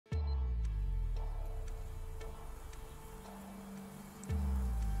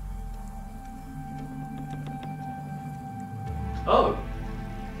Oh.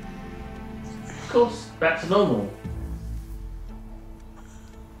 Of course, back to normal.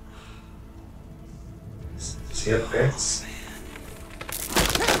 Does he have pants?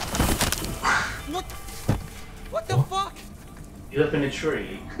 What the fuck? You up in a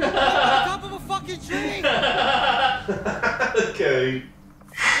tree. On top of a fucking tree! Okay.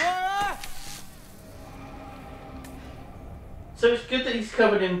 So it's good that he's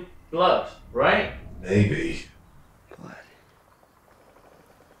covered in blood, right? Maybe. Blood.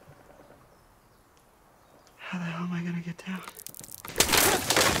 How the hell am I gonna get down?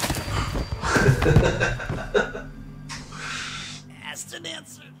 Asked and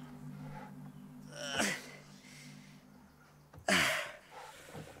answered.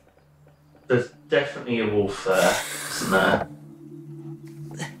 There's definitely a wolf there, isn't there?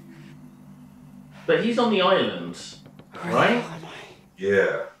 But he's on the island, right?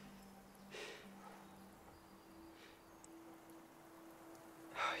 Yeah.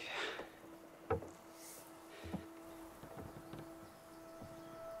 Oh yeah.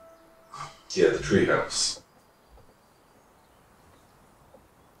 Yeah, the treehouse.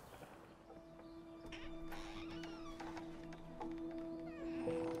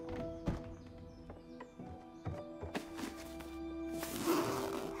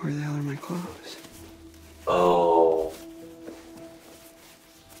 Where the hell are my clothes? Oh.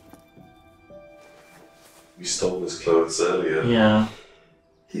 We stole his clothes earlier. Yeah.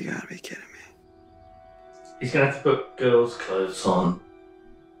 You gotta be kidding me. He's gonna have to put girls' clothes on.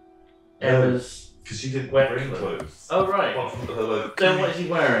 No. Emma's Because you didn't wet bring clothes. clothes. Oh, right. Apart from her, like, Then what is he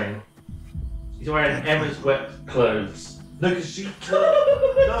wearing? He's wearing Emma's wet clothes. no, because she...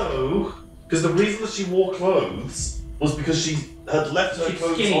 no. Because the reason that she wore clothes was because she had left her She's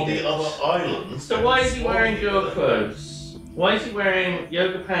clothes skinny on the bitch. other island. So why is he wearing girl clothes? Why is he wearing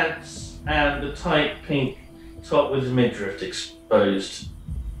yoga pants and the tight pink top with his midriff exposed?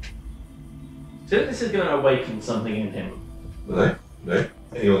 Do you think this is going to awaken something in him? No, no.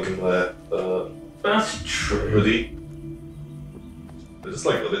 Anyone can wear That's true. hoodie. They're just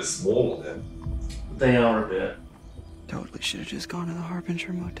like a bit small on him. They are a bit. Totally should have just gone to the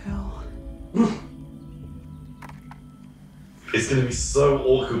Harbinger Motel. It's going to be so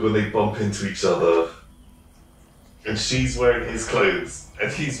awkward when they bump into each other. And she's wearing his clothes,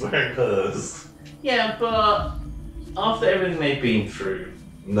 and he's wearing hers. Yeah, but after everything they've been through,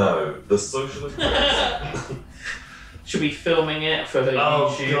 No, the social effects. should be filming it for the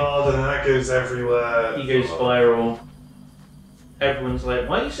Oh YouTube. god, and that goes everywhere. He goes viral. Everyone's like,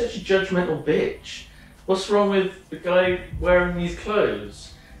 why are you such a judgmental bitch? What's wrong with the guy wearing these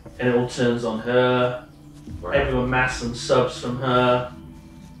clothes? And it all turns on her. Right. Everyone mass some subs from her.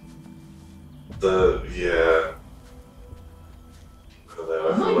 Yeah. I don't know,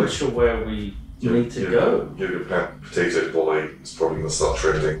 I I'm feel not even like sure where we need to go. Yoga Pant Potato Boy is probably going to start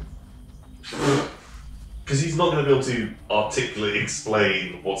trending. Because he's not going to be able to articulately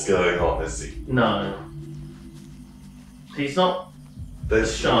explain what's going on, is he? No. He's not the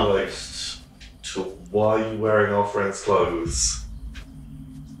There's no, like, sharpest. why are you wearing our friend's clothes?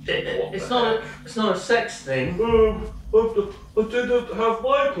 It's not a sex thing. I didn't have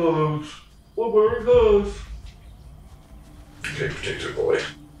my clothes. I'm wearing hers. Okay, Potato Boy.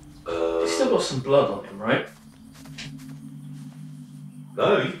 He's still got some blood on him, right?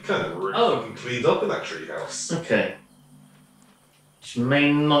 No, he kind of really Oh. fucking cleaned up in that treehouse. Okay. Which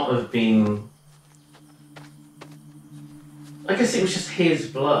may not have been. I guess it was just his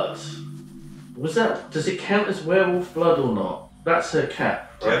blood. Was that? Does it count as werewolf blood or not? That's her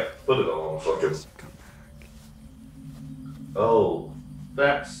cap, right? Yeah, put it on, fucking. Oh,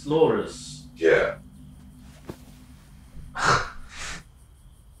 That's Laura's. yeah.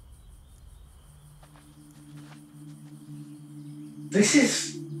 This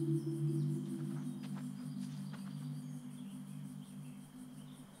is.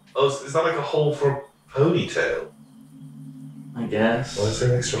 Oh, is that like a hole for a ponytail? I guess. Why is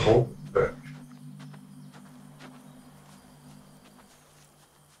there an extra hole there?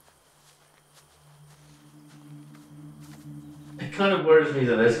 It kind of worries me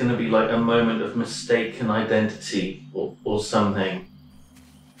that there's going to be like a moment of mistaken identity or something.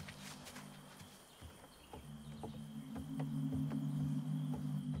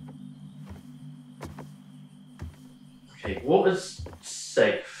 Okay, what was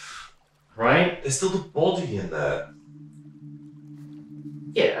safe, right? There's still the body in there.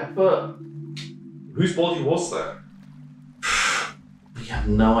 Yeah, but Whose body was that? we have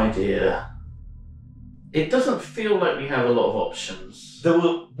no idea. It doesn't feel like we have a lot of options. There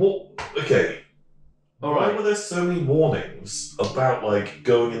were what? Okay. All Why right. were there so many warnings about like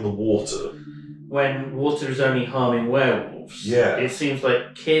going in the water? when water is only harming werewolves. Yeah. It seems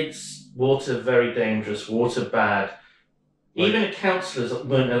like kids, water very dangerous, water bad. Like, even the counsellors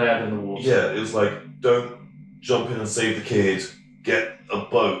weren't allowed in the water. Yeah, it was like, don't jump in and save the kid, get a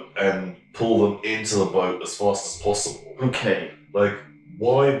boat and pull them into the boat as fast as possible. Okay. Like,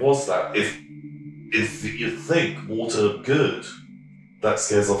 why was that? If you think water good, that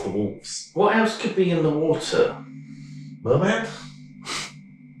scares off the wolves. What else could be in the water? Merman?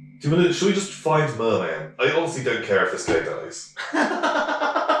 Should we just find Merman? I honestly don't care if this guy dies.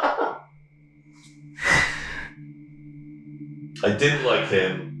 I didn't like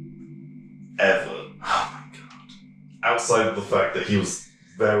him ever. Oh my god. Outside of the fact that he was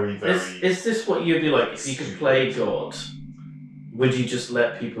very, very... Is this what you'd be like if you could play God? Would you just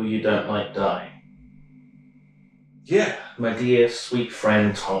let people you don't like die? Yeah. My dear, sweet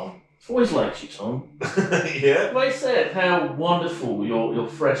friend Tom. I've always liked you, Tom. Yeah? Well, I said how wonderful your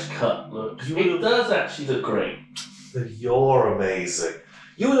fresh cut looks. It does actually look great. You're amazing.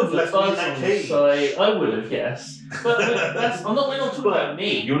 You would have left me in that cage. I would have, yes. But we're not talking about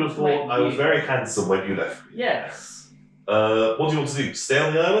me. You would have thought I was very handsome when you left me. Yes. What do you want to do? Stay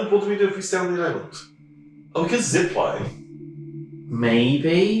on the island? What do we do if we stay on the island? Oh, we can zipline.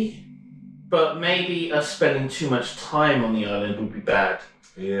 Maybe. But maybe us spending too much time on the island would be bad.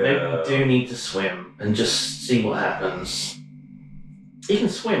 Yeah. Maybe we do need to swim and just see what happens. You can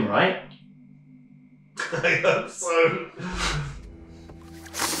swim, right? I hope so.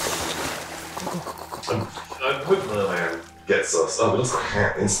 I hope Merman gets us. Oh, we lost a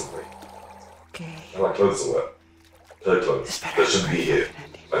hat instantly. Okay. And my clothes are wet. Her clothes. That shouldn't be here.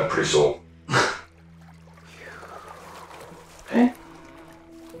 I'm pretty sure. Okay.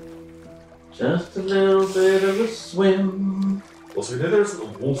 Just a little bit of a swim. Also, we know there isn't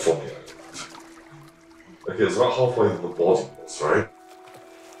a wolf on the island. Okay, it's about halfway to the body was, right?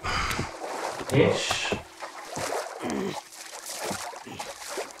 Ish.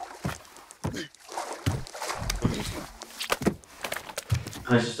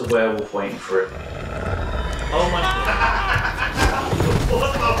 And it's just a werewolf waiting for it. Oh my god.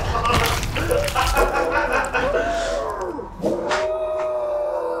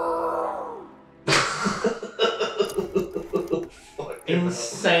 What the fuck?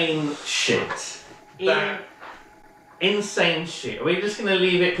 Insane shit. Insane shit. Are we just gonna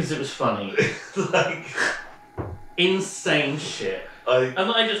leave it because it was funny? Like, Insane shit. I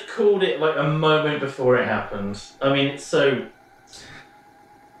And I just called it like a moment before it happened. I mean, it's such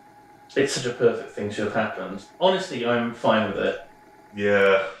a perfect thing to have happened. Honestly, I'm fine with it.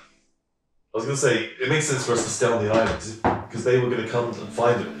 yeah. I was gonna say it makes sense for us to stay on the island because they were gonna come and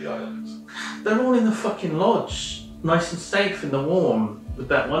find it on the island. They're all in the fucking lodge, nice and safe in the warm, with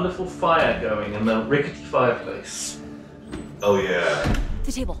that wonderful fire going and the rickety fireplace. Oh yeah.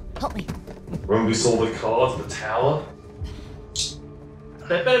 The table, help me. When we saw the card in the tower,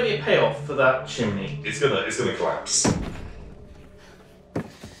 There better be a payoff for that chimney. it's gonna collapse.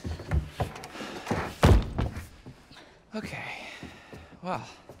 Okay. Well,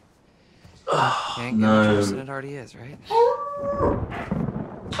 Oh, can't get much worse than no. it already is, right?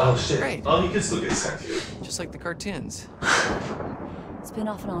 Oh shit. Great. Oh, he can still get sent here. Just like the cartoons. It's been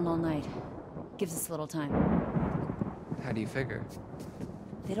off and on all night. Gives us a little time. How do you figure?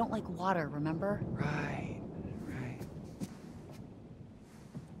 They don't like water, remember? Right.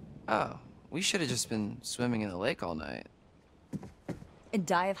 Oh, we should have just been swimming in the lake all night. And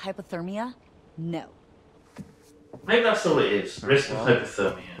die of hypothermia? No. Maybe that's all it is. Risk of Well,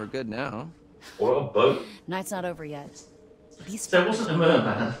 hypothermia. We're good now. What a boat. Night's not over yet. These So it wasn't a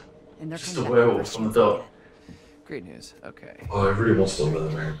merman. and they're just coming a back for werewolf first on the chance they dock. get. Great news. Okay. Oh, I really wanted to know,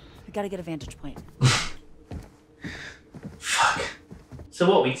 man. We gotta get a vantage point. Fuck. So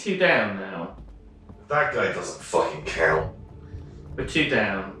what, we 2 down now? That guy doesn't fucking count. We're 2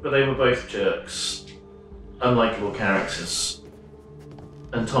 down, but they were both jerks. Unlikable characters.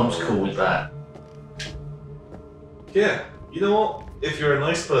 And Tom's cool with that. Yeah. You know what? If you're a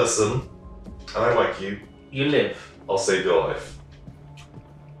nice person, and I like you, You live. I'll save your life.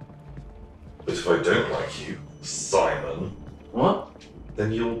 But if I don't like you, Simon, What?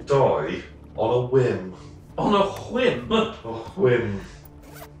 then you'll die on a whim. On a whim? A whim.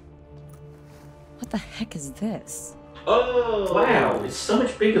 What the heck is this? Oh! Wow, it's so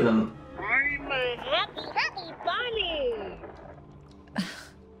much bigger than... I'm a happy, happy bunny.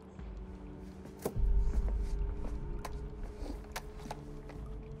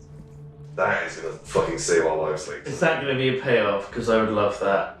 That is gonna fucking save our lives later. Is that going to be a payoff? Because I would love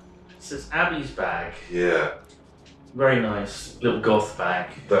that. This is Abby's bag. Yeah. Very nice. Little goth bag.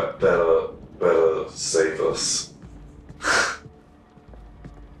 That better save us.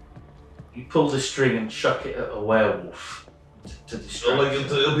 You pull the string and chuck it at a werewolf to distract Like, him.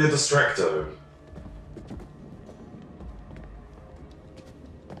 it'll be a distracto.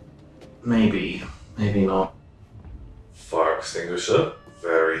 Maybe. Maybe not. Fire extinguisher,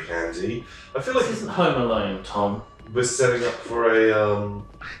 very handy. I feel like This isn't Home Alone, Tom. we're setting up for a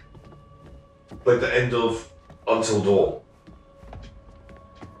like the end of Until Dawn.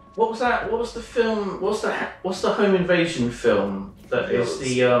 What was that? What was the film? What's the home invasion film that The is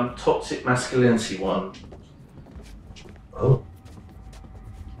the toxic masculinity one? Oh.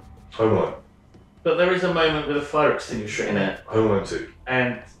 Home Alone. But there is a moment with a fire extinguisher in it, Home Alone 2.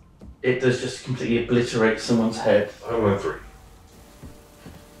 and it does just completely obliterate someone's head. Home Alone 3.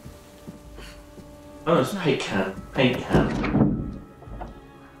 Oh, it's paint can. Paint can.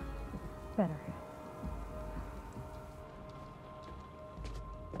 Better.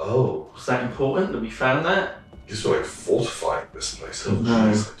 Oh. Was that important that we found that? Guess we're like fortifying this place. Oh, No.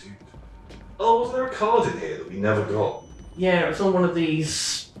 jeez, dude. Oh, wasn't there a card in here that we never got? Yeah, it was on one of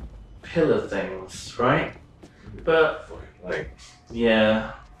these pillar things, right? But Fucking like,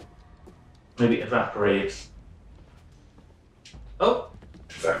 yeah, maybe it evaporated. Oh,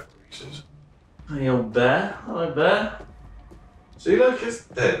 evaporated. hey old bear. Hello, bear. See, like, his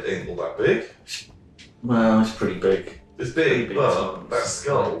head ain't all that big. Well, it's pretty big. It's Pretty big, big but times. that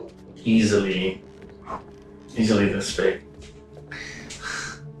skull. Easily this big.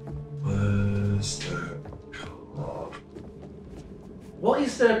 Where's the card? What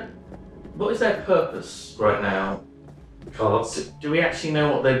is their purpose right now? Cards. Do we actually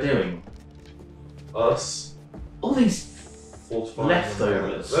know what they're doing? Us. All these Fortifying.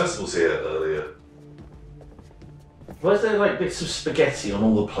 Leftovers. This was here earlier. why is there like bits of spaghetti on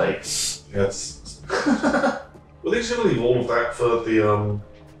all the plates? Yes. Well, they should leave all of that for the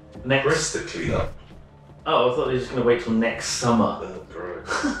Next. rest to clean up. Oh, I thought they were just gonna wait till next summer.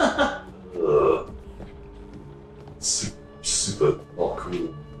 Gross. Super not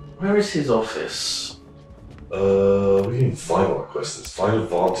cool. Where is his office? We can even find what our quest is. Find a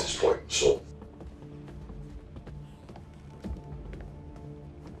vantage point, sure.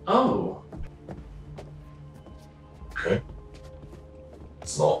 Oh, Okay.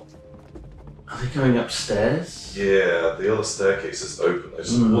 It's not. are they going upstairs? Yeah, the other staircase is open. I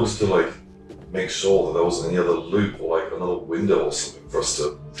just Mm. wanted to like make sure that there wasn't any other loop or like another window or something for us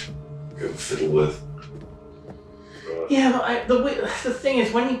to go and fiddle with. Yeah, but the thing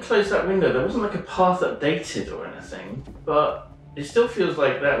is, when you close that window, there wasn't like a path updated or anything, but it still feels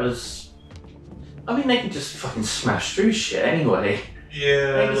like that was. I mean, they can just fucking smash through shit anyway. They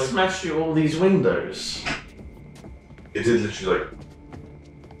Yeah, can like, smash through all these windows. it did literally like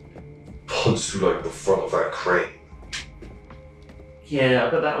punch through like the front of that crane. Yeah,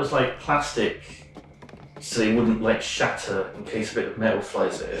 but that was like plastic, so they wouldn't like shatter in case a bit of metal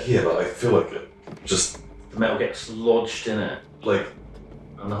flies at it. Yeah, but I feel like it just The metal gets lodged in it, like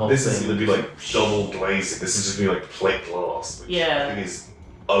and the whole this thing. is gonna be like double glazing. This is just gonna be like plate glass, which Yeah. I think is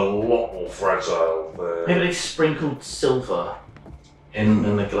a lot more fragile Maybe than. they sprinkled silver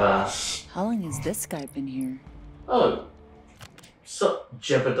in the glass. How long has this guy been here? Oh, so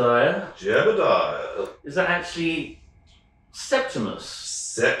Jebediah. Jebediah. Is that actually Septimus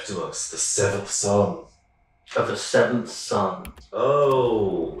Septimus, the seventh son. of the seventh son?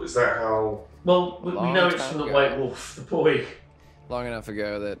 Oh, is that how? Well, we Long know it's time from the ago. White Wolf, the boy. Long enough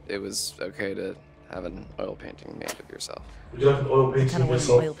ago that it was okay to have an oil painting made of yourself. Would you like an oil I painting kind of of want an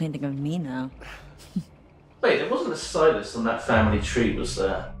yourself? oil painting of me now. Wait, there wasn't a Silas on that family tree, was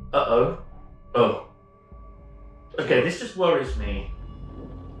there? Uh-oh. Oh. Okay, this just worries me.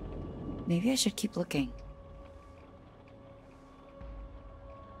 Maybe I should keep looking.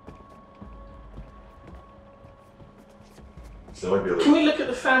 So there might be other. Can we look at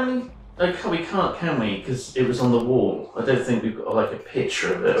the family? Okay, we can't, can we? Because it was on the wall. I don't think we've got like a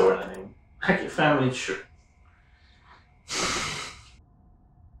picture of it or anything. Hackett family tree.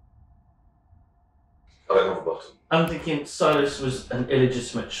 I don't have a button. I'm thinking Silas was an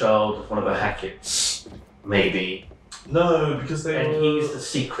illegitimate child of one of the Hacketts, maybe. No, because they And were. he's the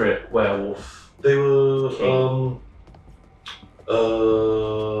secret werewolf. They were King.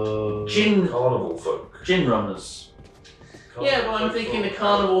 Gin- carnival folk. Gin runners. Yeah, well, I'm thinking the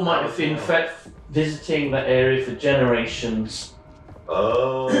carnival might have been visiting that area for generations.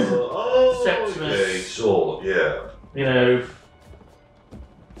 Oh, Septimus. okay, sure, yeah. You know.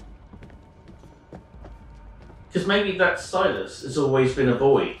 Because maybe that Silas has always been a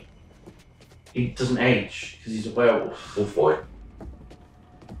boy. He doesn't age because he's a werewolf. Wolf boy.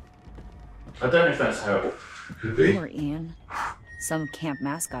 I don't know if that's how it. Could be. Poor Ian. Some camp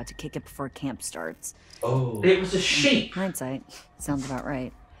mascot to kick it before camp starts. Oh. It was a sheep. Hindsight. Sounds about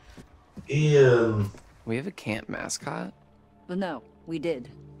right. Ian. We have a camp mascot? But no, we did.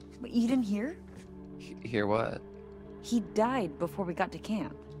 But you didn't hear? Hear what? He died before we got to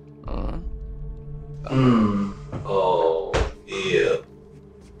camp. Oh, Ian.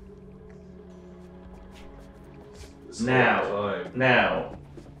 Now,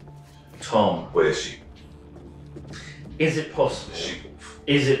 Tom, Where's she? is it possible? Sheep.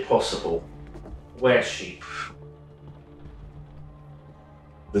 Is it possible? Where's sheep?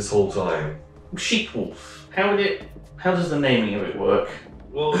 This whole time. Sheep wolf. How does the naming of it work?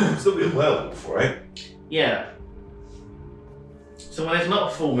 Well, it'll still be a werewolf, right? Yeah. So when it's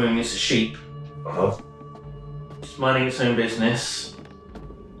not a full moon, it's a sheep. Uh-huh. It's minding its own business.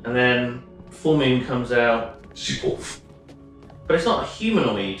 And then full moon comes out. Sheep wolf. But it's not a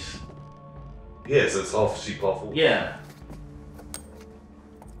humanoid. Yeah, so it's half sheep, half wolf. Yeah.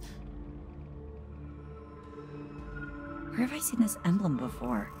 Where have I seen this emblem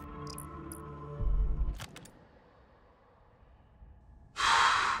before?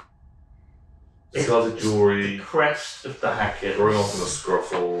 Scarlet jewelry. The crest of the Hackett. Throwing off in a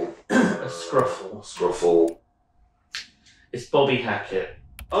scruffle. A scruffle. Scruffle. It's Bobby Hackett.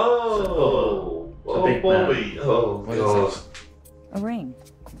 Oh! a Oh, big Bobby! Oh, What God. is A ring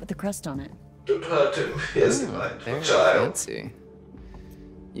with the crest on it. Don't hurt him. Yes, Oh, my very child. fancy.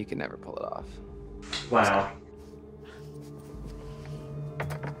 You can never pull it off. Wow.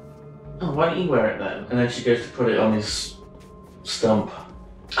 Oh, why don't you wear it then? And then she goes to put it on his stump.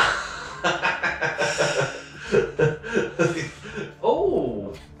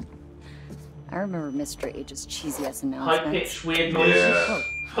 Oh! I remember Mr. H's cheesy ass announcements. High-pitched weird noises. Yeah.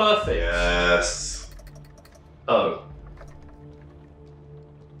 Perfect. Yes. Oh.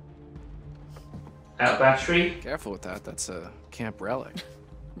 Out of battery? Careful with that. That's a camp relic.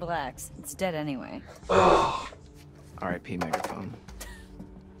 Relax, it's dead anyway. Oh, R.I.P. megaphone.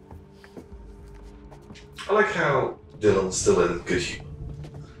 I like how Dylan's still in good humor.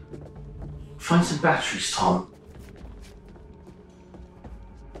 Find some batteries, Tom.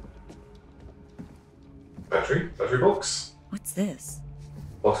 Battery? Battery box? What's this?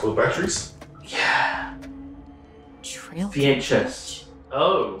 Box full of batteries? Yeah. Trail VHS.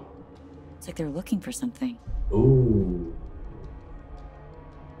 Oh. It's like they're looking for something. Ooh.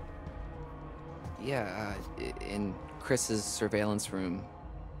 Yeah, in Chris's surveillance room,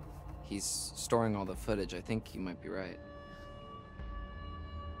 he's storing all the footage. I think you might be right.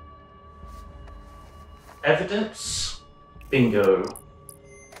 Evidence? Bingo.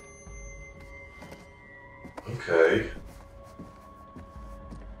 Okay.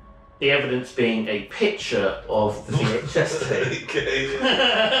 The evidence being a picture of the VHS tape. Okay.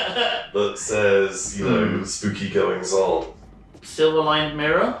 That says, you know, spooky goings on. Silver-lined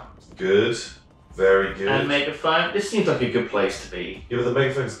mirror Good. Very good. and megaphone. This seems like a good place to be. Yeah, but the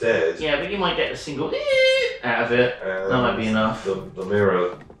megaphone's dead. Yeah, but you might get a single out of it. And That might be enough. The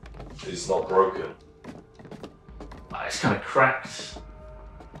mirror is not broken. Oh, it's kind of cracked.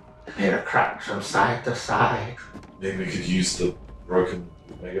 The mirror cracked from side to side. Maybe we could use the broken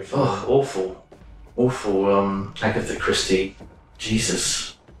megaphone. Oh, awful. Awful, Agatha Christie.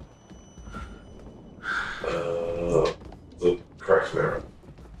 Jesus. The cracked mirror.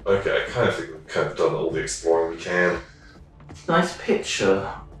 Okay, I kind of think we've kind of done all the exploring we can. Nice picture.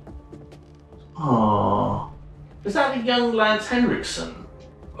 Aww. Is that the young Lance Henriksen?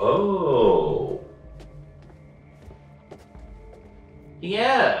 Oh.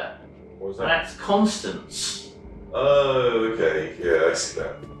 Yeah. What was that? That's Constance. Oh, okay. Yeah, I see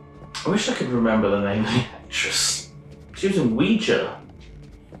that. I wish I could remember the name of the actress. She was in Ouija.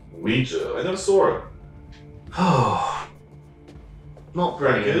 Ouija. I never saw it. Oh. Not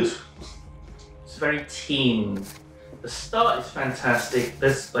Very brilliant. good. It's very teen. The start is fantastic.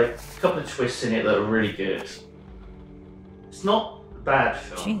 There's like a couple of twists in it that are really good. It's not a bad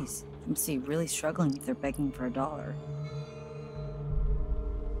film. Jeez, you see really struggling if they're begging for $1.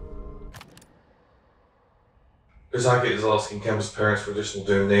 Chris Hackett is asking campus parents for additional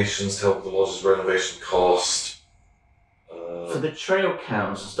donations to help with the lodge's renovation cost. For the trail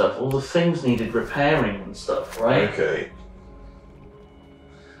cams and stuff, all the things needed repairing and stuff, right? Okay.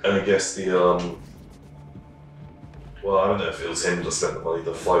 And I guess the, well, I don't know if it was him that spent the money,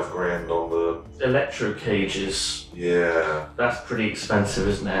 the $5,000 on the... Electro cages. Yeah. That's pretty expensive,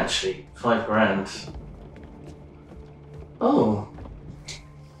 isn't it, actually? $5,000. Oh.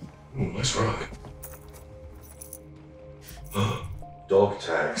 Ooh, nice rock. Dog Nice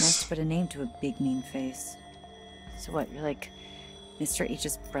tags. to put a name to a big mean face. So what, you're like Mr.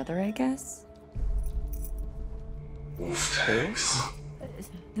 H's brother, I guess? Wolf tags.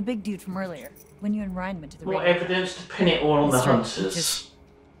 The big dude from earlier, when you and Ryan went to the More radio. evidence to pin it all on the Mr. hunters. Just-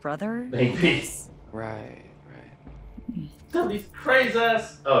 brother? Maybe. Yes. Right. Don't these crazy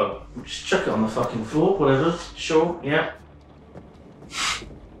ass. Oh, just chuck it on the fucking floor, whatever. Sure, yeah.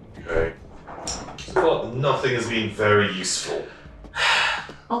 Okay. So far, nothing has been very useful.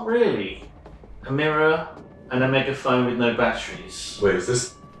 Not really. A mirror and a megaphone with no batteries. Wait, is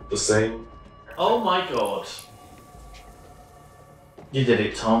this the same? Oh my god. You did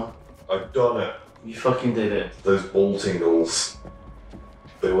it, Tom. I've done it. You fucking did it. Those ball tingles.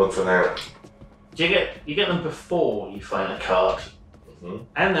 They weren't for now. You get them before you find a card. Mm-hmm.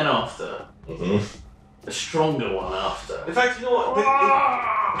 And then after. Mm-hmm. A stronger one after. In fact, you know what?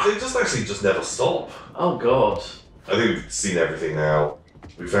 They just actually just never stop. Oh god. I think we've seen everything now.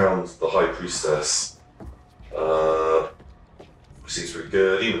 We found the High Priestess. Seems pretty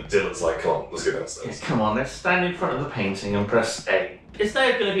good. Even Dylan's like, come on, let's go downstairs. Yeah, come on, let's stand in front of the painting and press A. Is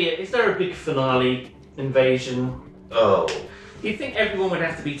there a big finale invasion? Oh. You think everyone would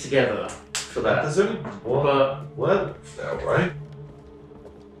have to be together for that? There's only one. But Werewolf now, right?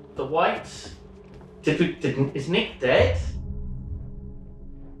 the white. Is Nick dead?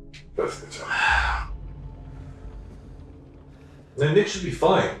 Both the time. No, Nick should be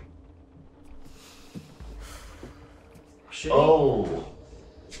fine. Should he? Oh.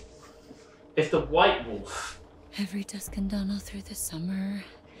 If the white wolf. Every dusk and dawn all through the summer.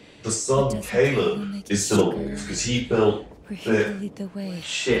 The son, Caleb, is still a wolf because he built We're here to the. lead the way.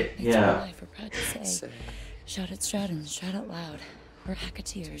 Shit, It's our yeah. life, we're proud to say. Shout at Showdown, shout out loud. We're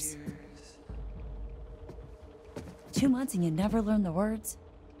Hacketeers. 2 months and you never learn the words?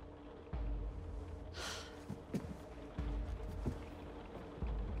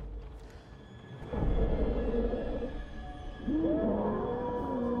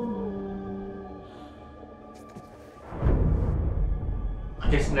 I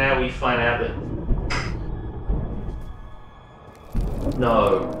guess now we find out that.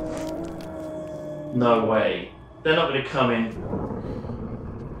 No. No way. They're not gonna come in.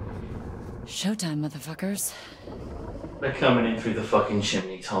 Showtime, motherfuckers. They're coming in through the fucking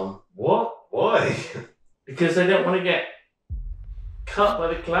chimney, Tom. What? Why? Because they don't want to get cut by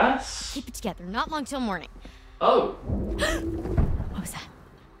the glass? Keep it together. Not long till morning. Oh. What was that?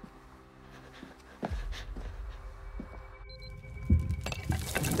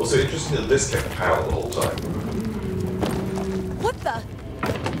 Also interesting that this kept power the whole time. What the?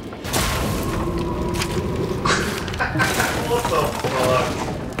 What the fuck?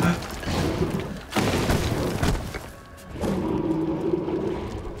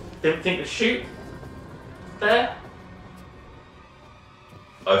 Didn't think to shoot there?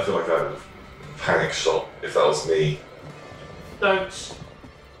 I feel like I would have panic shot if that was me. Don't.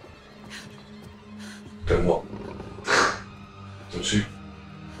 Then what? Don't shoot.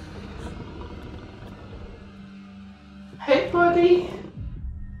 Hey, buddy.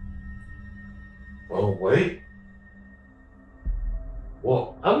 Oh, wait.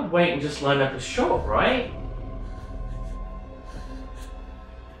 What? I would wait and just line up a shot, right?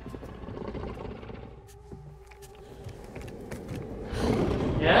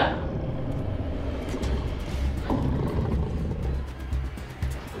 Yeah?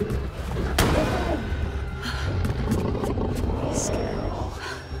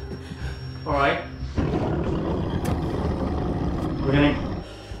 Alright. We're gonna...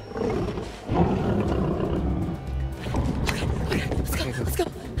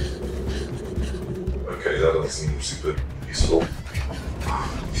 Okay, that doesn't seem super useful.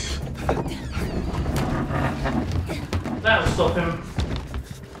 That'll stop him.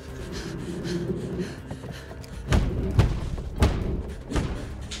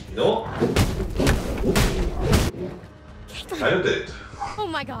 You know what? Kind of did. Oh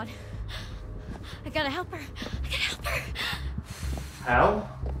my god. I gotta help her. I gotta help her. How?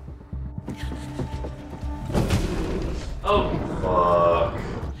 Oh. Fuck.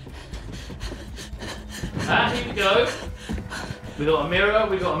 Ah, here we go. We got a mirror,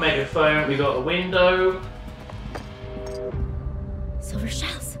 we got a megaphone, we got a window, Silver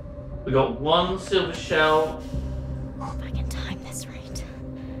shells. we got one silver shell. If I can time this right.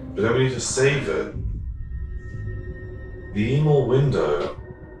 But then we need to save it. The emo window.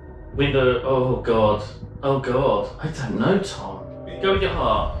 Window, oh god. Oh god. I don't know, Tom. Go with your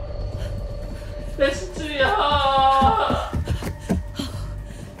heart. Listen to your heart!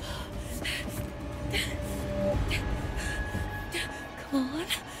 Come on.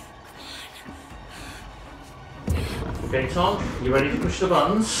 Okay, Tom, you ready to push the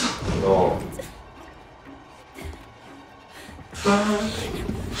buttons? No.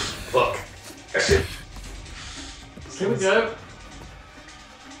 Fuck. Actually. Here we go.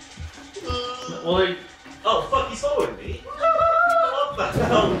 Well, Oh fuck, he's following me. What the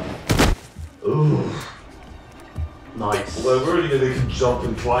hell? Ooh. Nice. Although we're already know they can jump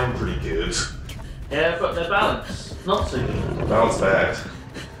and climb pretty good. Yeah, but their balance, not so good. Balance bad.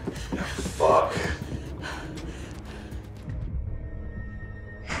 Fuck.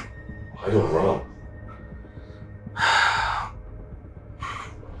 I don't run.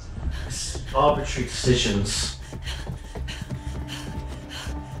 It's arbitrary decisions.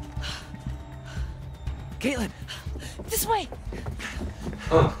 Caitlin! This way!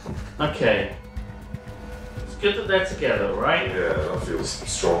 Huh. Okay. It's good that they're together, right? Yeah, that feels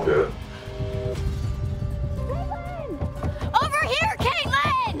stronger. Over here,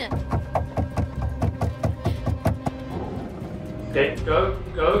 Caitlin! Okay, go.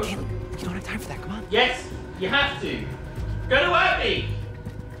 Caitlin, you don't have time for that, come on. Yes, you have to. Go to Abby!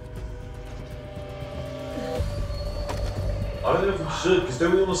 I don't know if we should, because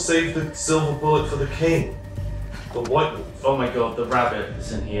don't we want to save the silver bullet for the king? The white wolf. Oh my god, the rabbit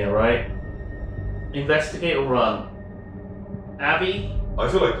is in here, right? Investigate or run? Abby? I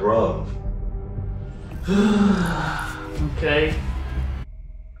feel like run. Okay.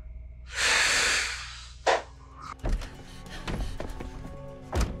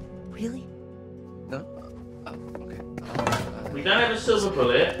 Really? No? Oh, okay. We don't have a silver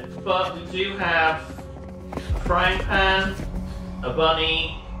bullet, but we do have a frying pan, a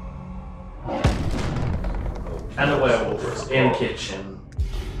bunny, and a werewolf in the kitchen.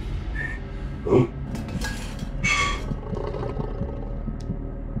 Ooh.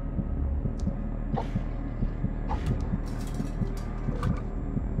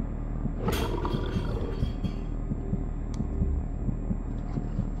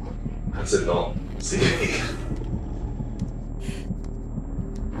 That's it not. See me.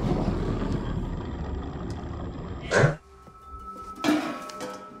 Huh?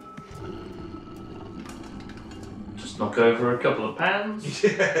 Just knock over a couple of pans.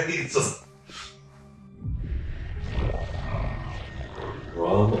 Yeah, he's just.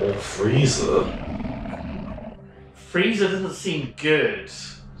 Run or freezer? Freezer doesn't seem good,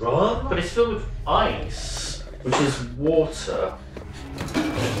 Run? but it's filled with ice, which is water.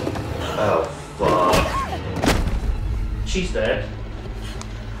 Oh, fuck. She's dead.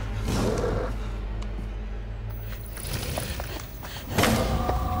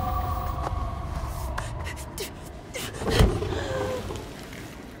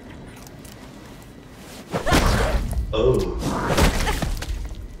 Oh.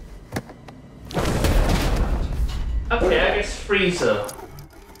 Okay,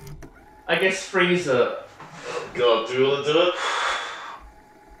 I guess freezer. Oh, God, do you want to do it?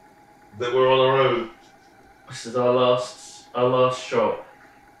 Then we're on our own. This is our last shot.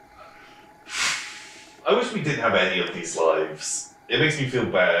 I wish we didn't have any of these lives. It makes me feel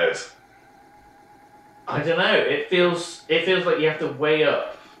bad. I don't know. It feels like you have to weigh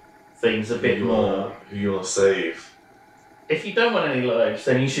up things a bit more. Who you want to save? If you don't want any lives,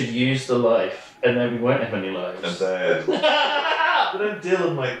 then you should use the life, and then we won't have any And lives. then... but then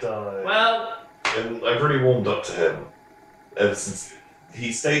Dylan might die. Well, And I've really warmed up to him. Ever since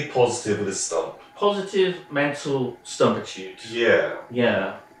he stayed positive with his stump. positive mental stumpitude. Yeah.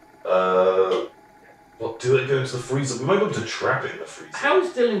 Yeah. What, do it go into the freezer? We might be able to trap it in the freezer. How is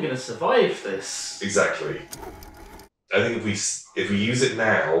Dylan going to survive this? Exactly. I think if we use it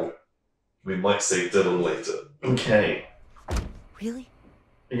now, we might save Dylan later. Okay. Really?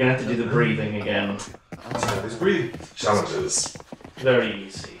 You're going to have to do the breathing again. So these breathing challenges, Very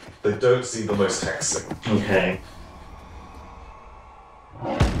easy. they don't seem the most taxing. Okay.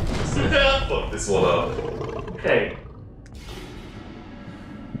 Fuck this one up. Okay.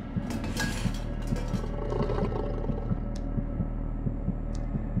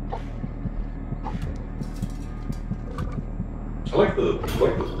 I like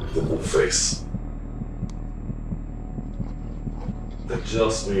the wolf face. They're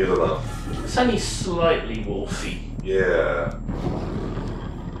just weird enough. It's only slightly wolfy. Yeah.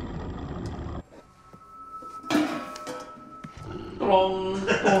 Wrong,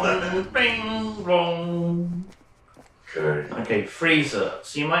 wrong, bing, wrong. Okay. Okay, freezer.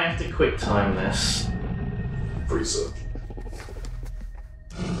 So you might have to quick time this. Freezer.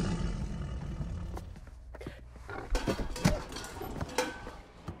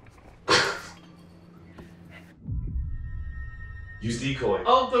 Use decoy.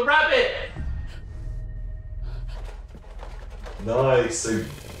 Oh, the rabbit! Nice. So...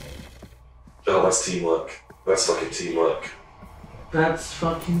 Oh, that's teamwork. That's fucking teamwork. That's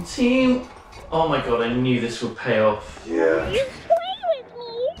fucking team. Oh my god, I knew this would pay off. Yeah. You play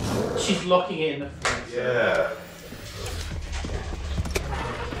with me. She's locking it in the freezer. Yeah.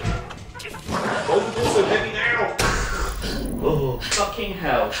 Oh, it's so heavy now. Oh. fucking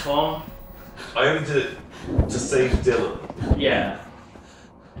hell, Tom? I only did it to save Dylan. Yeah.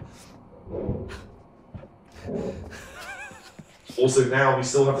 Also, now we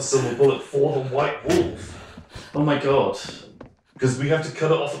still have the silver bullet for the white wolf. Oh my god. Because we have to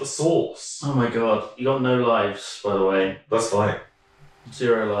cut it off at the source. Oh my god. You got no lives, by the way. That's fine.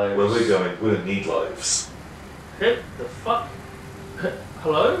 0 lives. Where we're going, we don't need lives. Who the fuck?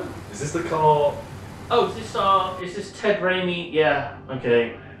 Hello? Is this the car? Oh, is this Ted Raimi? Yeah,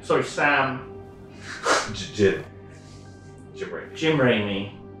 okay. Sorry, Sam. Jim Raimi. Jim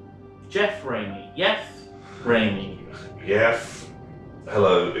Raimi. Jeff Raimi. Yef Raimi. Yef.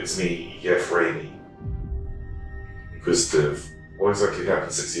 Hello, it's me, Yef Raimi. Inquisitive. What exactly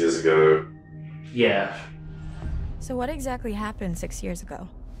happened 6 years ago? Yeah. So what exactly happened 6 years ago?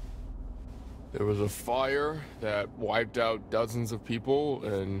 There was a fire that wiped out dozens of people,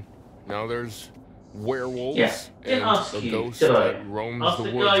 and now there's werewolves Yeah. Didn't and ask a you, ghost did I? that roams Ask the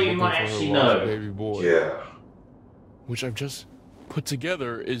the woods guy you looking might for actually her lost know. baby boy. Yeah. Which I've just put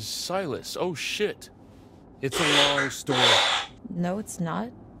together is Silas. Oh shit. It's a long story. No, it's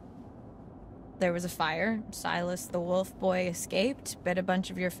not. There was a fire. Silas the wolf boy escaped, bit a bunch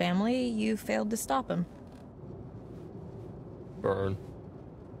of your family. You failed to stop him. Burn.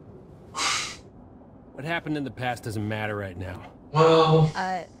 What happened in the past doesn't matter right now. Well,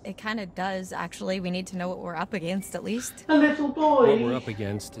 It kind of does, actually. We need to know what we're up against, at least. A little boy. What we're up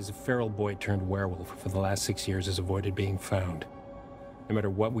against is a feral boy turned werewolf who for the last 6 years has avoided being found. No matter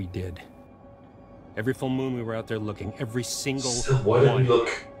what we did. Every full moon we were out there looking, every single still, why don't we look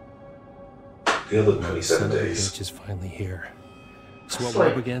the other Now the 27 son of a days? bitch is finally here. So That's what we're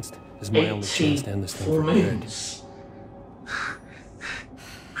like up against is my only chance to end this thing for good. moons.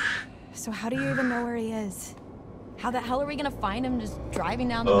 So how do you even know where he is? How the hell are we gonna find him just driving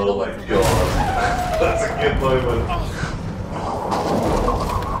down the Oh middle my of the god. That's a good moment.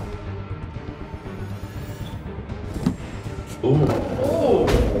 Ooh. Oh!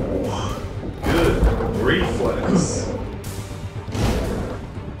 Good. Reflex.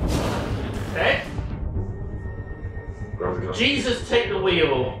 Okay. Grab the gun. Jesus, take the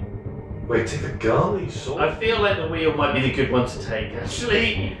wheel. Wait, take the gun? Are you sure? I feel like the wheel might be the good one to take,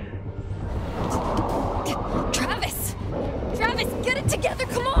 actually. Travis! Travis, get it together,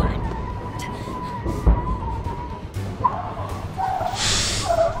 come on!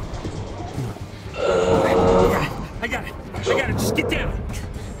 I got it. Just get down.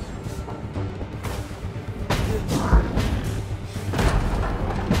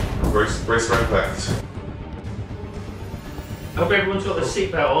 Brace for impact. I hope everyone's got their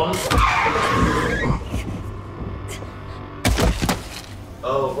seatbelt on.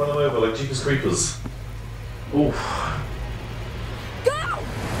 Oh, run them over like Jeepers Creepers. Oof. Go!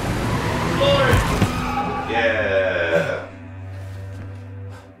 Lord! Yeah.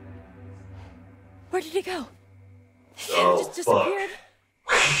 Where did he go? He Oh, just disappeared.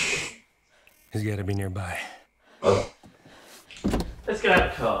 He's got to be nearby. Oh. Let's get out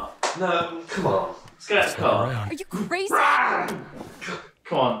of the car. No, come on. Let's get out of the car. Around. Are you crazy?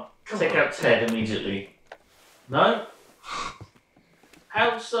 Come on. Take out Ted immediately. No?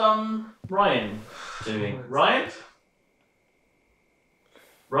 How's Ryan doing? Ryan?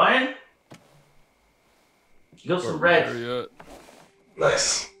 Ryan? You got some Aren't red. there yet.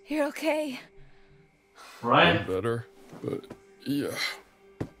 Nice. You're okay. Ryan? Better, but yeah.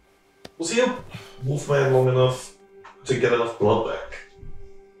 Was he a wolfman long enough to get enough blood back?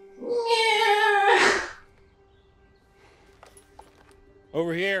 Yeah.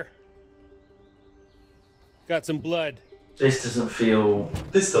 Over here. Got some blood. This doesn't feel.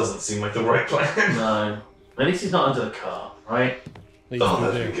 This doesn't seem like the right plan. No. At least he's not under the car, right? Leave through Oh,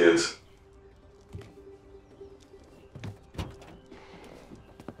 there. that'd be good.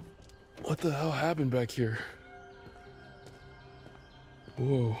 What the hell happened back here?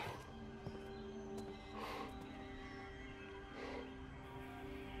 Whoa.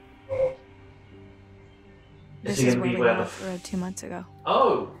 This he is gonna where be we where got the off the road 2 months ago.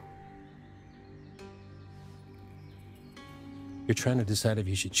 Oh! You're trying to decide if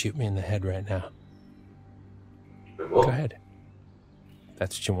you should shoot me in the head right now. Wait, what? Go ahead. If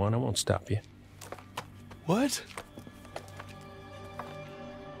that's what you want, I won't stop you. What?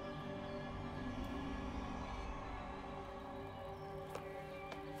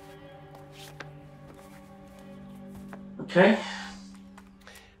 Okay.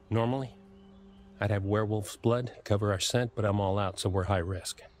 Normally, I'd have werewolf's blood cover our scent, but I'm all out, so we're high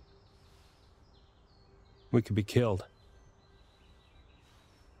risk. We could be killed.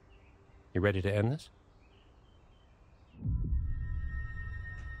 You ready to end this?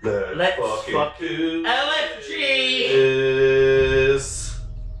 Let's Let's fucking fuck do LFG! this.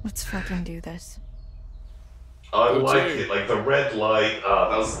 fucking do this. I like it, like the red light.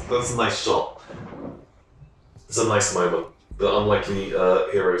 That's a nice shot. It's a nice moment. The unlikely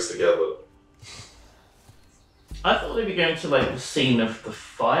heroes together. I thought they'd be going to like the scene of the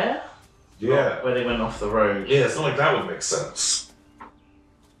fire. Yeah. Where they went off the road. Yeah, it's not like that would make sense.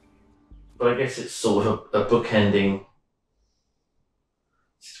 But I guess it's sort of a bookending.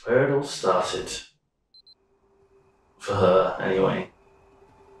 This is where it all started. For her, anyway.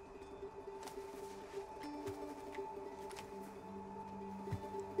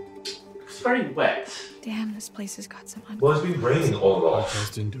 It's very wet. Damn, this place has got some Well, it's been raining all My off. guys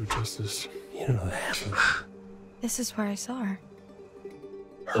didn't do justice. You don't know that happened. This is where I saw her.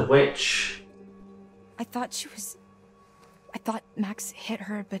 The witch. I thought Max hit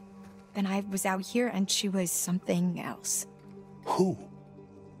her, but then I was out here and she was something else. Who?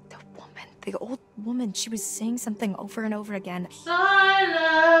 The old woman, she was saying something over and over again.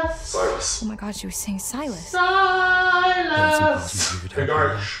 Silas. Oh my god, she was saying Silas. Silas! Hey,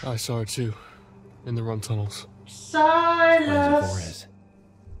 guard. I saw her too. In the run tunnels. Silas!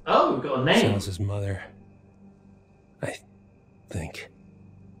 Oh, we've got a name. Silas's mother. I think.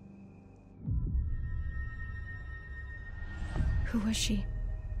 Who was she?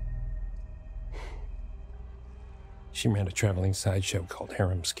 She ran a traveling sideshow called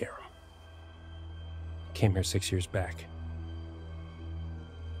Harem Scarum. Came here 6 years back.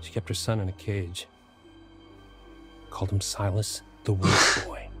 She kept her son in a cage. Called him Silas the Wolf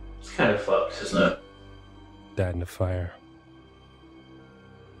Boy. It's kind of fucked, isn't it? Died in a fire.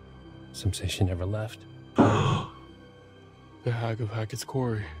 Some say she never left. The Hag of Hackett's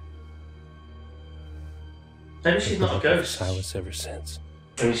Quarry. Maybe she's not a ghost. Silas ever since.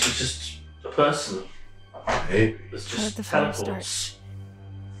 Maybe she's just a person. Hey. That's How did just the fire teleports.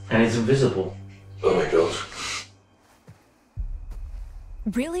 And is invisible. Oh my god.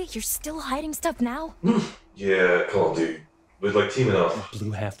 Really? You're still hiding stuff now? Yeah, come on, dude. We're like teaming up. I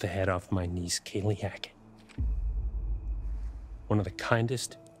blew half the head off my niece, Kaylee Hackett. One of the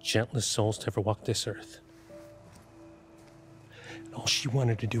kindest, gentlest souls to ever walk this earth. And all she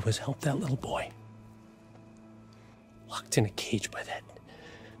wanted to do was help that little boy. Locked in a cage by that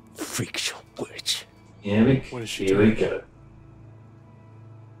freak show witch. Here we go.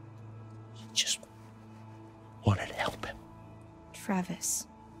 He just wanted to help him. Travis.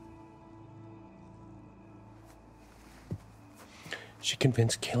 She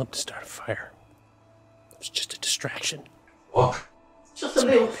convinced Caleb to start a fire. It was just a distraction. What? Just a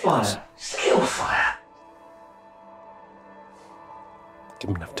little fire. Just a little fire. Give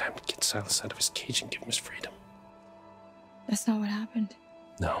him enough time to get Silas out of his cage and give him his freedom. That's not what happened.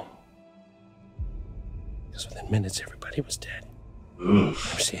 No. Because within minutes, everybody was dead.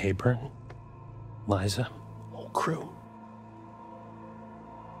 Mercy Hayburn, Liza, whole crew.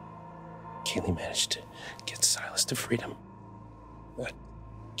 Kaylee managed to get Silas to freedom. But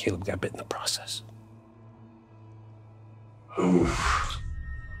Caleb got bit in the process. Oof.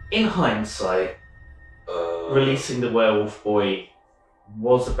 In hindsight, releasing the werewolf boy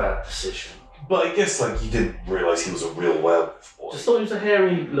was a bad decision. But I guess like you didn't realise he was a real werewolf boy. Just thought he was a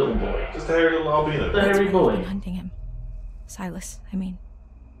hairy little boy. Just a hairy little albino. The hairy Been boy. hunting him. Silas, I mean.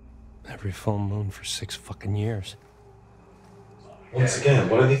 Every full moon for 6 fucking years. Once again,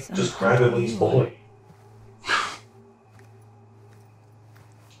 why don't they just grab him when he's boy?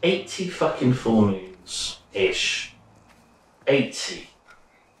 80 fucking full moons-ish. 80.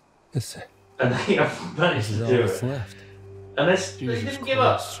 This And they haven't managed is to all do that's it. left. And they Jesus didn't give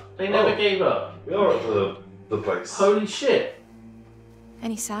up. Christ. They never Oh. gave up. We are at the place. Holy shit.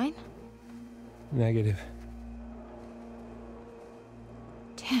 Any sign? Negative.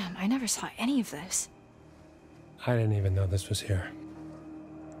 Damn, I never saw any of this. I didn't even know this was here.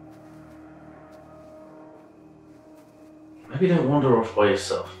 Maybe don't wander off by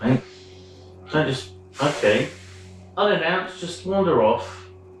yourself, mate. Don't just, okay. Unannounced, just wander off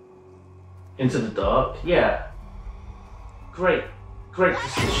into the dark. Yeah. Great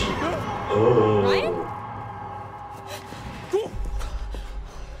decision. Oh.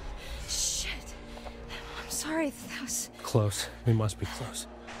 Shit. I'm sorry, that was... Close. We must be close.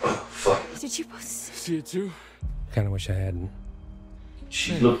 Oh, fuck. Did you both... See it too? Kinda wish I hadn't.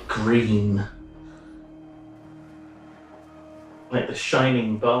 She looked green. Like the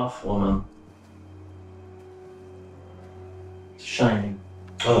shining bath woman. Shining.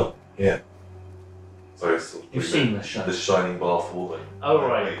 Oh, yeah. Sorry, so You've seen The Shining. The shining bath woman. Oh,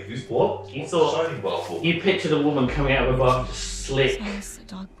 right. Wait, who's what? You What's thought- the shining bath woman? You pictured a woman coming out of a bath just slick. Silas, the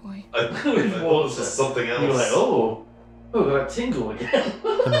dog boy. I thought it was something else. You were like, oh, that tingle again.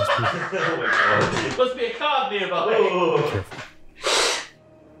 Oh my god. Must be a card nearby. Oh. Careful.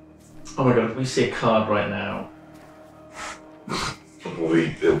 Oh my god, if we see a card right now.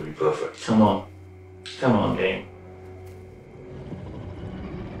 It'll be perfect. Come on. Come on, game.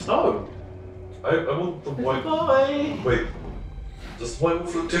 Oh! I want the white... Boy! Wait. Does the white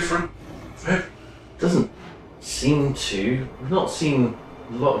wolf look different? Doesn't seem to. We've not seen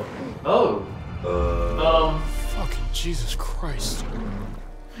a lot of... Oh! Fucking Jesus Christ. Oh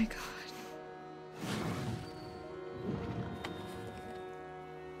my god.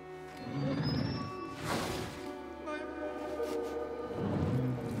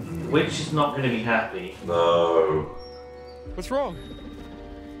 Witch is not going to be happy. No. What's wrong?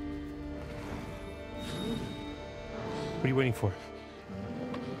 What are you waiting for?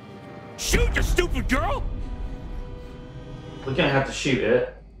 Shoot, you stupid girl! We're going to have to shoot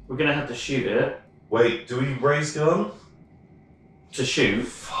it. We're going to have to shoot it. Wait, do we raise gun? To shoot.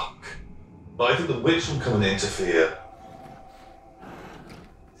 Fuck. But I think the witch will come and interfere.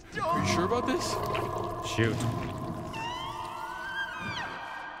 Are you sure about this? Shoot.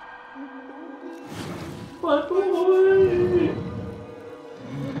 My boy!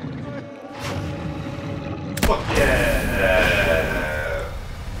 Fuck yeah!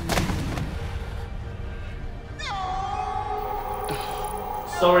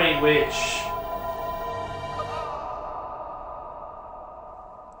 Sorry, witch.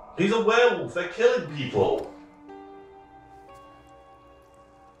 He's a werewolf, they're killing people.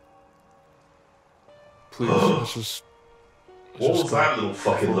 Please, let's just... What was that little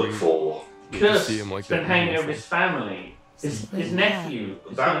fucking look for? Curse see him like has been that hanging in over his family. His nephew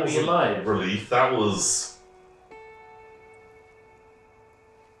is That going to be wasn't alive. relief, that was...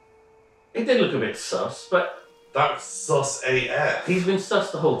 It did look a bit sus, but That's sus AF. he's been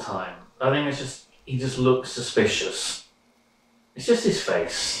sus the whole time. I think it's just, he just looks suspicious. It's just his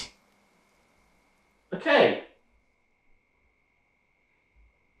face. Okay.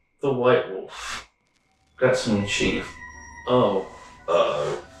 The White Wolf. That's an chief. Oh.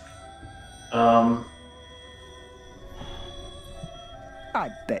 Uh-oh. I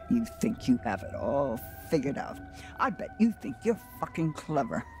bet you think you have it all figured out. I bet you think you're fucking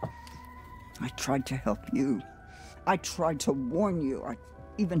clever. I tried to help you. I tried to warn you. I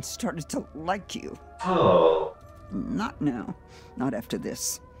even started to like you. Oh. Not now. Not after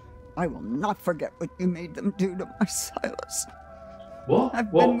this. I will not forget what you made them do to my Silas. What?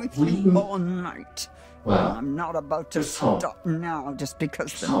 I've What? been with What do you you- all night. Wow. I'm not about to Just Tom. stop now just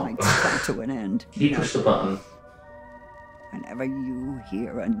because the Tom. night's come to an end. He pushed the button. Whenever you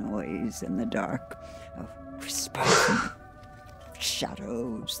hear a noise in the dark, a whispering,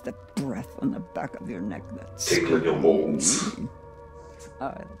 shadows, the breath on the back of your neck that's Tickling your balls.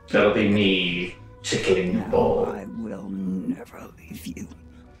 That'll be me tickling your Now ball. I will never leave you.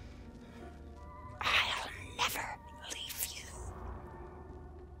 I'll never leave you.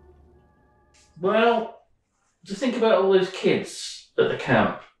 Well, just think about all those kids at the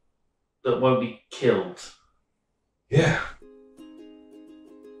camp that won't be killed. Yeah.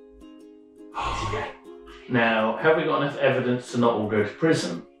 Now, have we got enough evidence to not all go to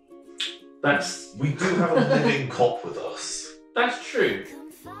prison? That's We do have a living cop with us. that's true.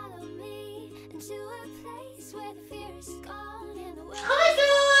 Hi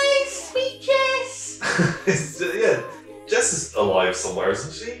guys, sweet Jess. Yeah, Jess is alive somewhere,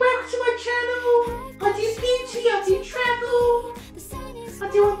 isn't she? Welcome to my channel. I do beauty, I do travel, I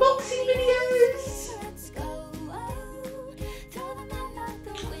do unboxing videos.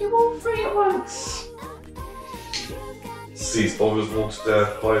 You're all free at once. Steve's Bob was walked to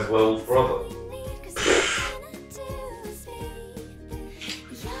death by his werewolf brother.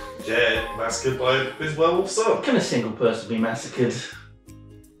 Jed massacred by his werewolf son. Can a single person be massacred?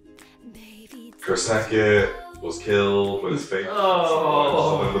 Chris Hackett was killed with his face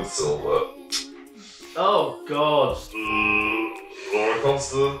Oh. with silver. Oh God. Laura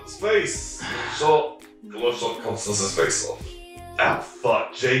Constance's face. Laura shot Constance's face off. Ah,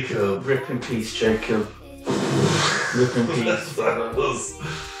 fuck, Jacob. Rip in peace, Jacob. Rip in peace. That was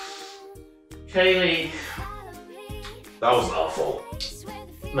Kaylee. that was our fault.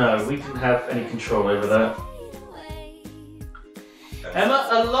 No, we didn't have any control over that. Emma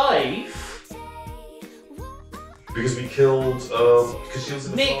alive? Because we killed because she was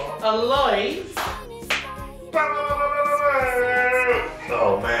in the Nick car. alive?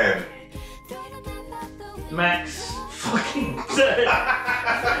 Oh man. Max fucking dead.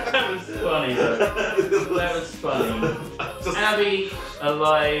 That was funny though. That was funny. Just, Abby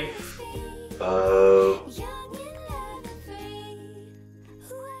alive.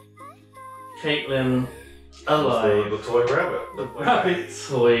 Caitlin alive. the toy rabbit. The rabbit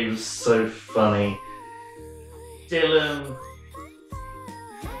toy was so funny. Dylan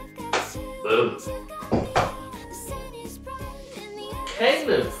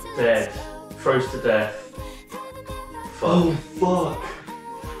Caleb dead. Froze to death. Fuck. Oh, fuck.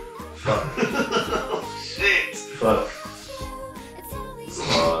 Fuck. Shit. Fuck.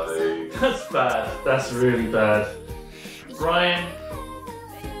 Right. That's bad. That's really bad. Ryan,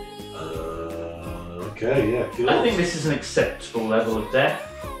 Okay, yeah, cool. I think this is an acceptable level of death.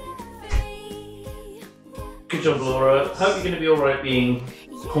 Good job, Laura. Hope you're going to be alright being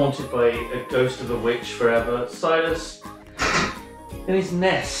haunted by a ghost of a witch forever. Silas, in his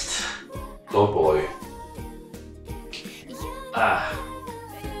nest. Oh boy. Ah.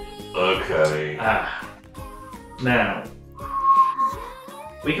 Okay. Ah. Now,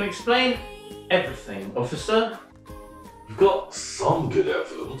 we can explain everything, officer. We've got some good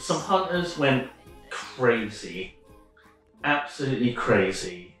evidence. Some hunters went crazy. Absolutely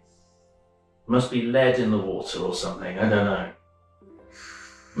crazy. Must be lead in the water or something, I don't know.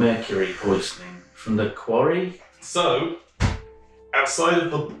 Mercury poisoning from the quarry? So, outside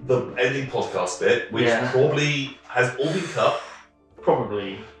of the ending podcast bit, which Yeah. probably has all been cut,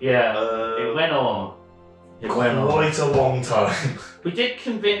 Probably, yeah. It went on. It went on. quite a long time. We did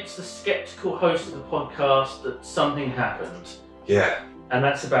convince the skeptical host of the podcast that something happened. Yeah, And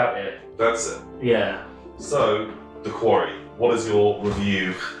that's about it. that's it. Yeah. So, The Quarry, what is your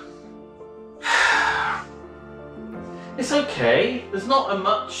review? It's okay. There's not a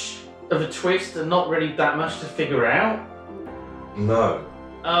much of a twist and not really that much to figure out. No.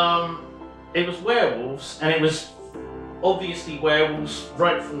 It was werewolves, and it was obviously werewolves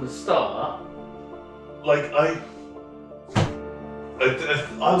right from the start. Like, I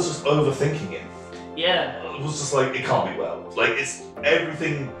was just overthinking it. Yeah, It was just like, it can't be well. Like,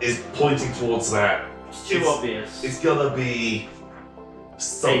 everything is pointing towards that. it's too obvious. It's gonna be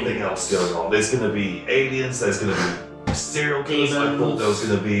something Aliens. else going on. There's gonna be aliens, there's gonna be serial killers. I thought there was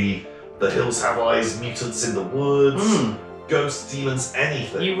gonna be the hills have eyes, mutants in the woods, ghosts, demons,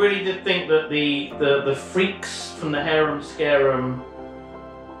 anything. You really did think that the freaks from the harem scarum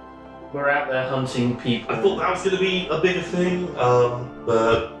were out there hunting people? I thought that was gonna be a bigger thing,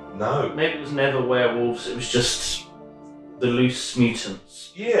 but no. Maybe it was never werewolves, it was just the loose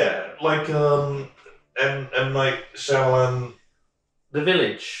mutants. Yeah, like M. Night Shyamalan, The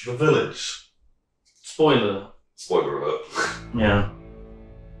Village. The Village. Spoiler. Spoiler alert. Yeah.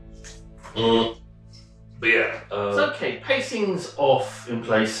 But yeah, It's okay. Pacing's off in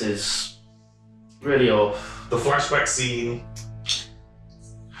places. Really off. the flashback scene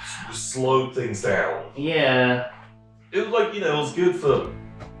slowed things down. Yeah. It was like, it was good for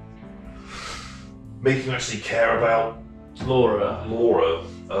making you actually care about Laura.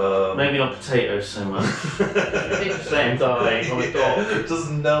 Maybe not potatoes so much. They just let him die on a dock.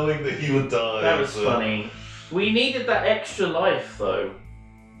 Just knowing that he would die. That was funny. We needed that extra life though.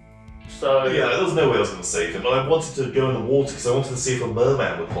 So Yeah, there was no way I was going to save him. I wanted to go in the water because I wanted to see if a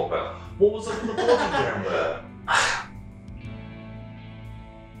merman would pop out. What was up with the body down there?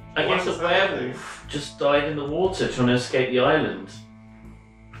 I guess a werewolf just died in the water trying to escape the island.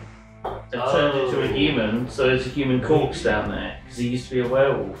 And turned into a human, so there's a human corpse down there, because he used to be a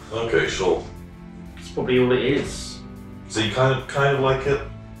werewolf. Okay, sure. That's probably all it is. So you kind of like it?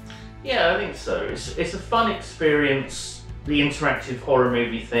 Yeah, I think so. It's a fun experience, the interactive horror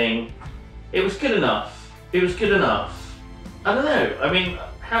movie thing. It was good enough. It was good enough. I don't know, I mean,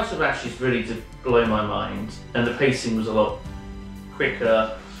 House of Ashes really did blow my mind, and the pacing was a lot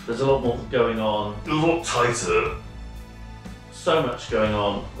quicker, there's a lot more going on. It was a lot tighter. So much going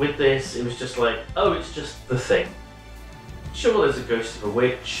on. With this, it was just like, oh, it's just the thing. Sure, there's a ghost of a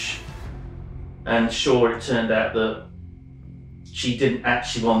witch, and sure, it turned out that she didn't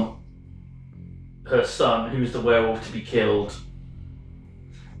actually want her son, who's the werewolf, to be killed.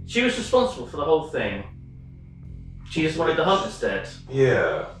 She was responsible for the whole thing. She just wanted the hunters dead.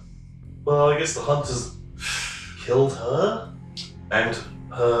 Yeah. Well, I guess the hunters killed her and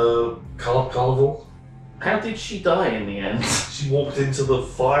her carnival. How did she die in the end? She walked into the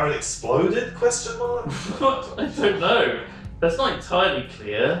fire and exploded? Question mark? I don't know. That's not entirely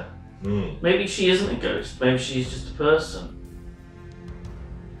clear. Maybe she isn't a ghost. Maybe she's just a person.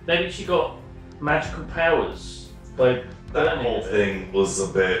 Maybe she got magical powers by That whole thing was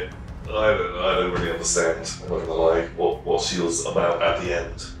a bit. I don't really understand. I'm not gonna lie. What she was about at the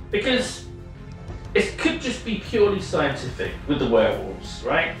end. Because it could just be purely scientific with the werewolves,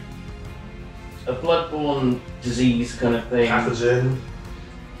 right? A bloodborne disease kind of thing. Pathogen.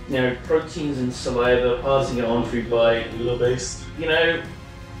 Proteins in saliva, passing it on through by based.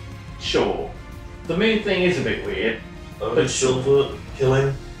 Sure. The moon thing is a bit weird. But silver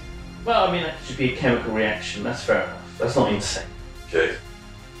killing. Well, I mean, that could be a chemical reaction. That's fair enough. That's not insane. Okay.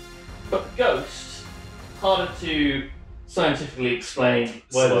 But the ghost, harder to scientifically explain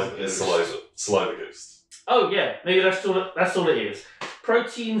why there's a ghost. Saliva ghost. Oh yeah, maybe that's all it is.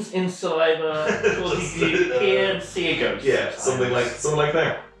 Proteins in saliva cause you to hear and see a ghost. Yeah, sometimes. something like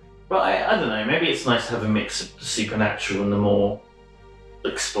that. But I don't know, maybe it's nice to have a mix of the supernatural and the more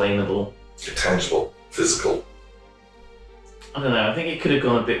explainable. Tangible, physical. I don't know, I think it could have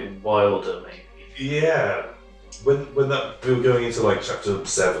gone a bit wilder maybe. Yeah. When we were going into like chapter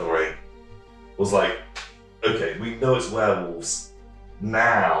 7 or 8, was like, okay, we know it's werewolves.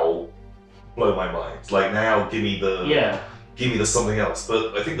 Now blow my mind. Like now give me the something else.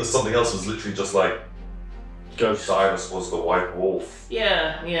 But I think the something else was literally just like Ghost. Cyrus was the white wolf.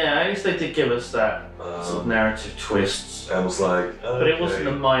 Yeah, at least they did give us that sort of narrative twist. And was like, okay. But it wasn't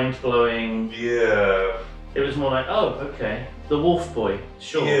a mind-blowing... Yeah. It was more like, oh, okay, the wolf boy,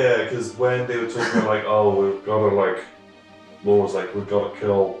 sure. Yeah, because when they were talking about like, oh, we've got to like... Laura was like, we've got to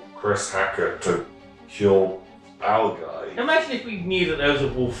kill Chris Hackett to kill our guy. Imagine if we knew that there was a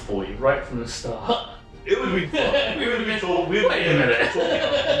wolf boy right from the start. It would be fun. We would have been talking. Wait a minute.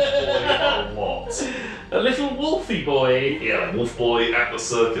 A lot. A little wolfy boy. Yeah, wolf boy at the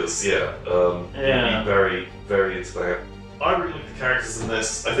circus. Yeah. Would be very, very into that. I really like the characters in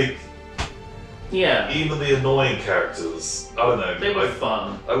this. I think. Yeah. Even the annoying characters. I don't know. They were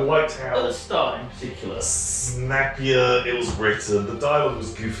fun. I liked how at the start, in particular, snappier it was written. The dialogue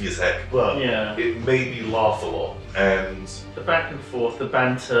was goofy as heck, but it made me laugh a lot. And the back and forth, the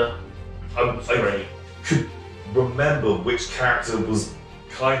banter. I could remember which character was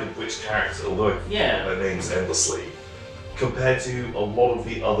kind of which character, although I forget their names endlessly, compared to a lot of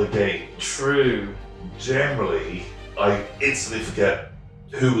the other games. True. Generally, I instantly forget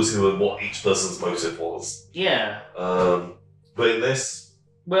who was who and what each person's motive was. Yeah. But in this,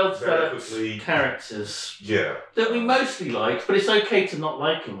 well-developed characters. Yeah. That we mostly liked, but it's okay to not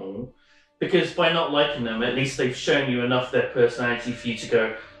like them all, because by not liking them, at least they've shown you enough of their personality for you to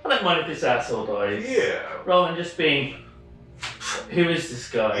go, I don't mind if this asshole dies. Yeah. Rather than just being, who is this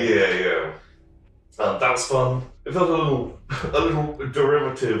guy? Yeah. That was fun. It felt a little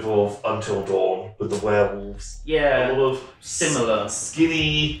derivative of Until Dawn with the werewolves. Yeah. A lot of similar.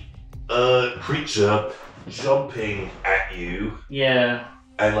 Skinny creature jumping at you. Yeah.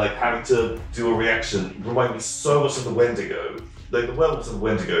 And like having to do a reaction. Remind me so much of the Wendigo. Like the werewolves and the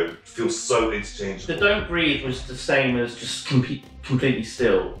Wendigo feel so interchangeable. The don't breathe was the same as just completely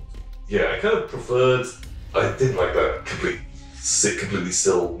still. Yeah, I kind of preferred. I didn't like that completely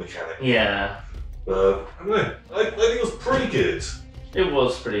still mechanic. Yeah. I don't know. I think it was pretty good. It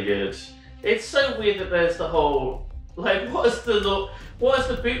was pretty good. It's so weird that there's the whole like what has the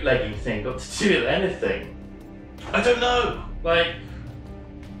bootlegging thing got to do with anything? I don't know. Like.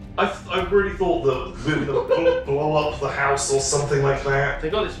 I really thought that we were going to blow up the house or something like that. They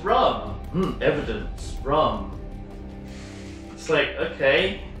got this rum. Evidence. Rum. It's like,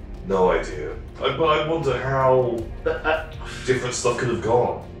 okay. No idea. But I wonder how different stuff could have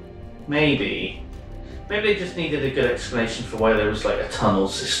gone. Maybe they just needed a good explanation for why there was like a tunnel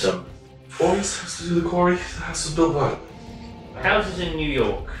system. What are you supposed to do the quarry? The house was built by? Houses in New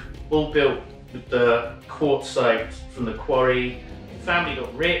York, all built with the quartzite from the quarry. Family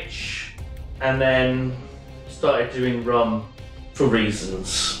got rich and then started doing rum for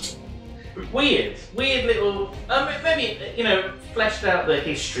reasons. Weird little. Maybe fleshed out the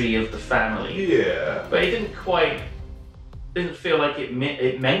history of the family. Yeah, but it didn't feel like it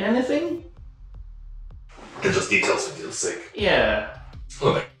meant anything. They're just details for deal's sake. Yeah.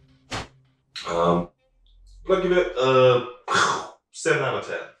 Okay. I'll give it 7 out of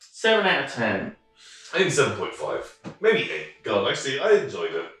 10. 7 out of 10. I think 7.5. Maybe 8. God, actually, I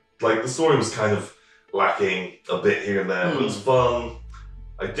enjoyed it. Like, the story was kind of lacking a bit here and there, but it was fun.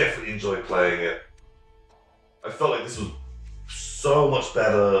 I definitely enjoyed playing it. I felt like this was so much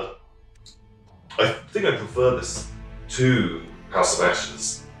better. I think I prefer this to House of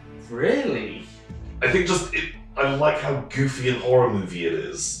Ashes. Really? I think I like how goofy and horror movie it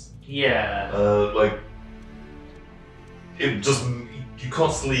is. Yeah. You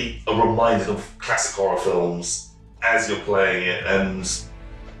constantly are reminded of classic horror films as you're playing it, and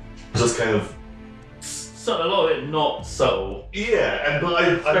just kind of so a lot of it not subtle. Yeah, but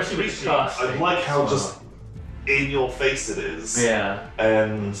I like how just in your face it is. Yeah,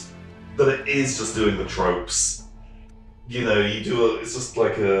 and that it is just doing the tropes. It's just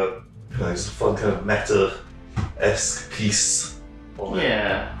like just a fun kind of meta-esque piece.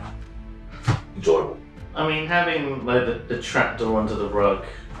 Yeah, enjoyable. I mean, having like the trapdoor under the rug.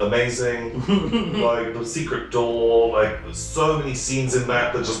 Amazing. Like the secret door, like there's so many scenes in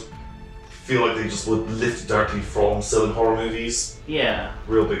that just feel like they just would lift directly from selling horror movies. Yeah.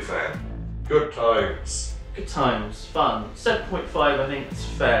 Real big fan. Good times. Good times. Fun. 7.5, I think it's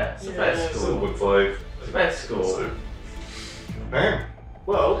fair. It's a fair score. 7.5. Fair score. So.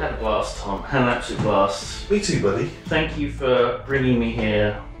 Well, had a blast, Tom. Had an absolute blast. Me too, buddy. Thank you for bringing me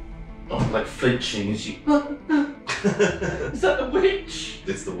here. Oh, like flinching as you. Is that the witch?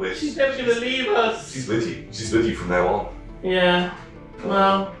 It's the witch. She's never gonna leave us. She's with you. She's with you from now on. Yeah.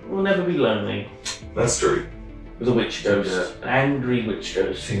 Well, we'll never be lonely. That's true. With a witch ghost. An angry witch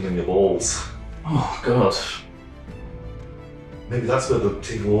ghost. Tingling your balls. Oh, God. Maybe that's where the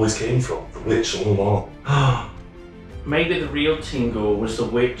tingle always came from. The witch all along. Maybe the real tingle was the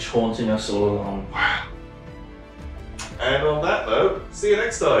witch haunting us all along. And on that note, see you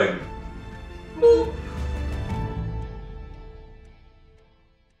next time. Boop.